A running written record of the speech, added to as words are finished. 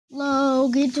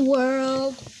kids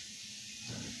world.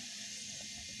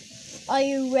 Are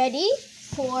you ready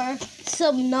for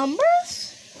some numbers?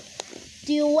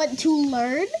 Do you want to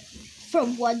learn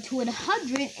from 1 to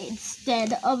 100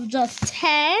 instead of just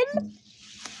 10?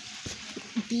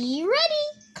 Be ready,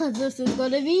 because this is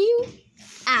going to be,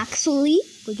 actually,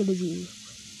 we're going to do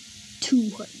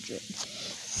 200.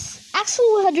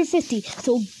 Actually 150.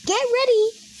 So get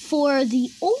ready for the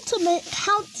ultimate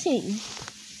counting.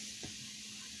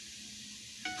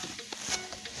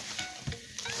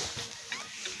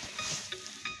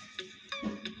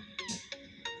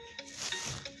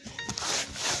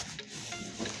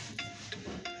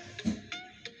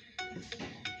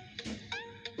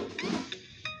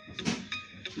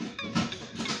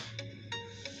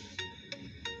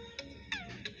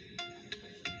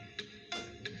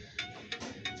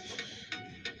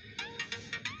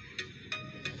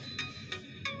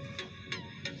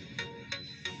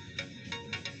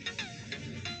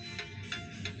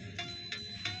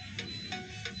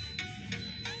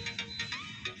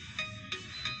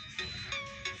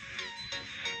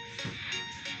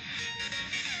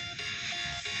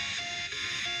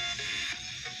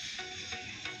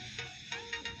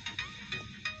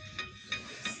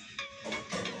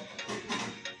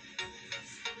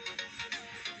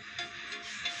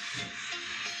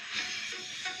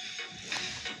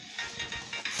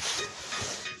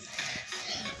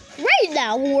 Right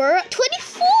now, we're at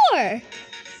 24.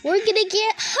 We're going to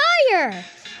get higher.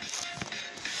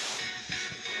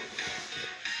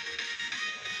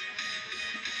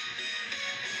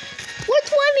 We're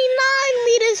 29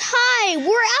 meters high.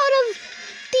 We're out of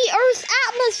the Earth's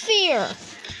atmosphere.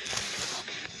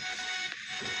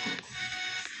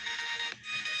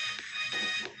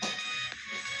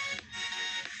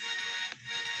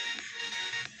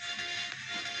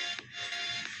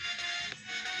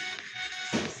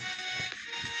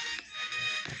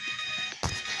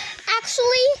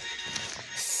 Actually,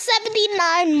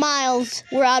 79 miles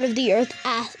we're out of the Earth's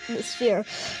atmosphere.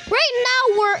 Right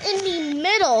now we're in the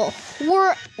middle.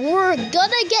 We're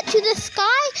gonna get to the sky.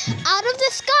 Out of the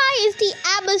sky is the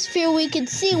atmosphere we can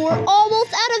see. We're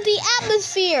almost out of the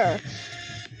atmosphere.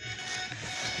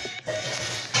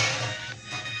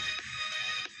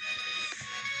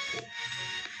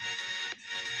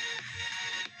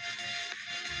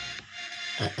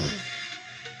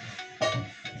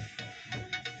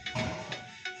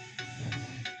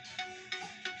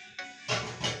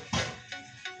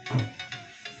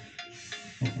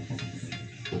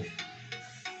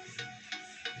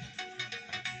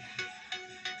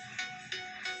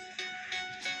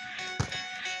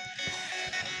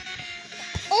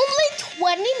 Only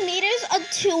 20 meters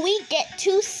until we get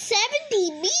to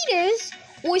 70 meters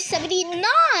or 79.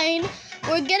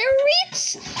 We're gonna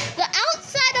reach the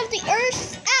outside of the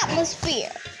Earth's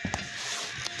atmosphere.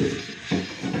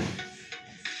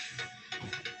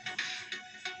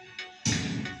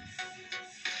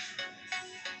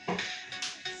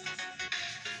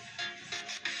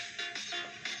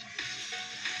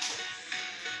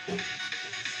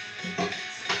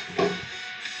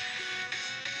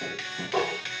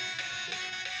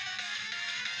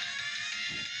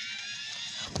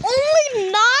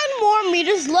 Only 9 more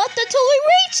meters left until we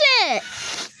reach it.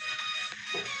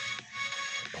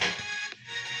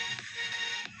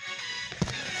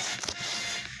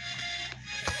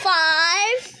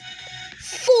 Five,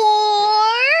 4,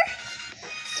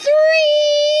 3,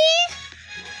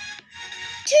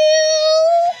 2,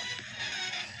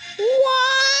 1,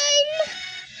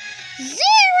 0.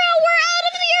 We're out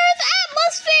of the Earth's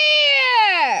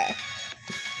atmosphere.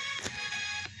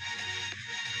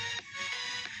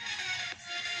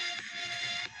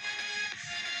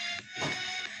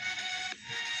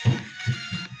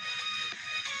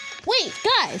 Wait,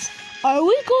 guys, are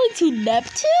we going to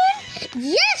Neptune?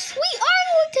 Yes, we are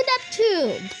going to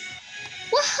Neptune.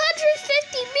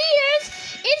 150 meters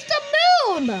is the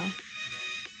moon.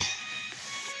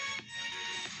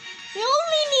 We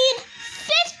only need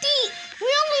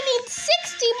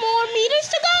 60 more meters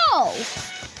to go.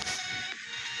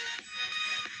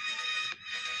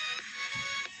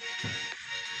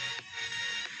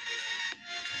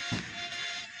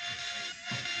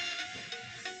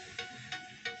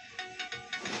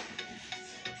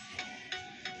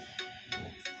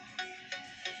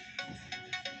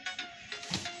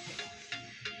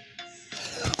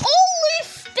 Only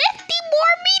 50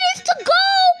 more meters to go!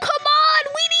 Come on,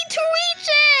 we need to reach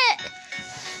it!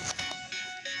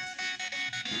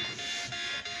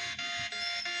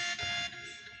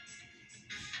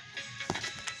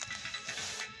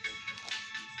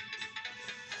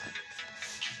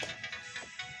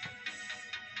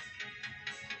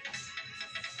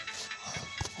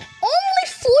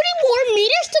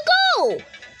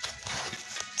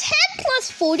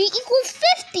 40 equals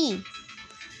 50.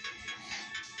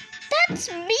 That's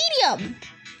medium,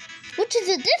 which is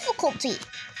a difficulty.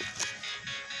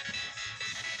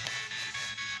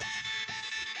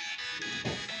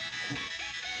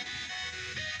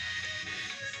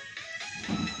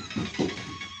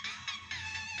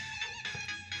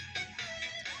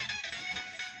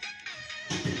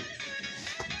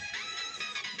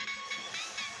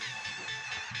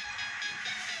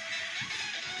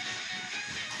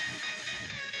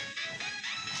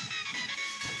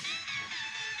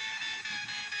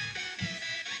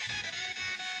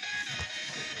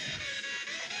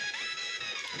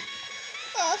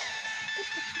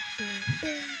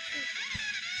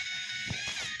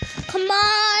 Come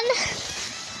on!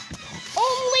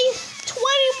 Only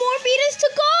 20 more meters to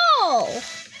go!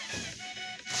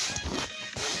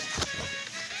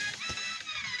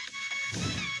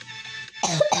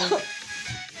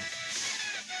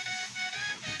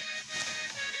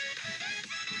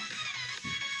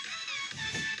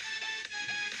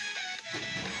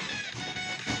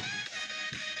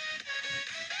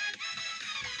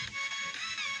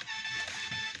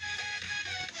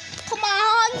 Come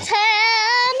on, 10,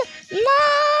 9,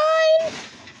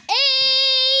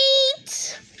 8,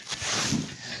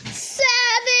 7,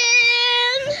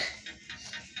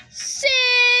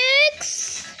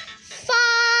 6, 5,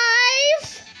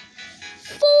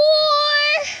 4,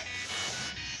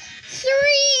 3,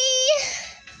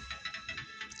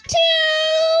 2,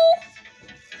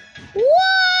 1.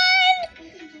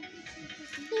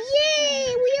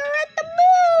 Yay, we are at the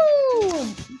moon!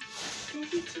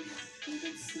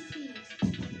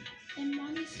 And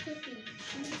mommy's cooking.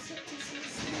 And it's so sweet.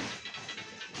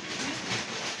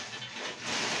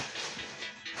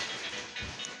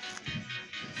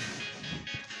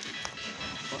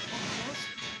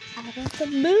 Out of the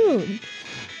moon.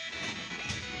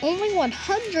 Only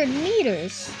 100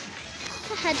 meters.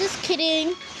 Haha, just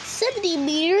kidding. 70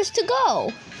 meters to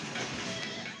go.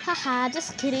 Haha,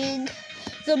 just kidding.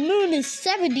 The moon is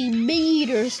 70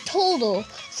 meters total,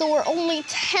 so we're only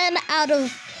 10 out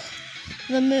of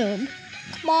the moon.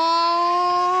 Come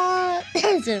on.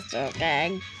 This is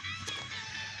okay.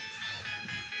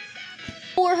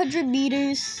 400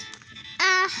 meters.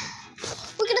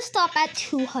 We're gonna stop at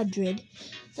 200.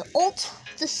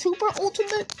 The super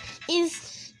ultimate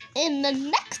is in the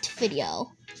next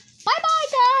video. Bye bye,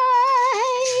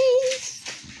 guys.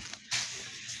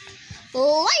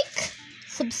 Like,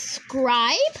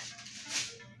 subscribe,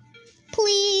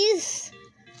 please.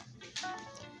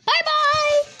 Bye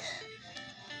bye.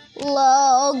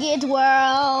 Logan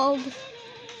World.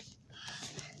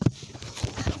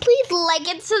 Please like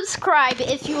and subscribe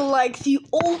if you like the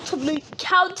ultimate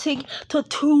counting to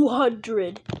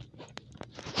 200.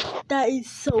 That is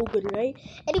so good, right?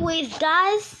 Anyways,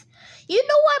 guys, you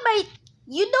know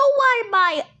why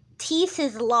my teeth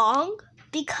is long?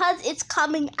 Because it's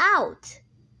coming out.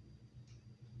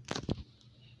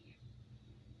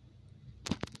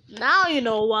 Now you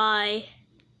know why.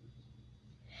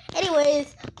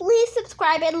 Anyways, please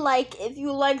subscribe and like if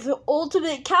you like the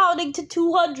ultimate counting to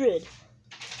 200.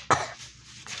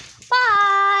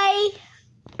 Bye!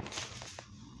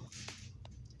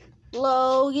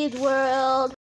 Logan World.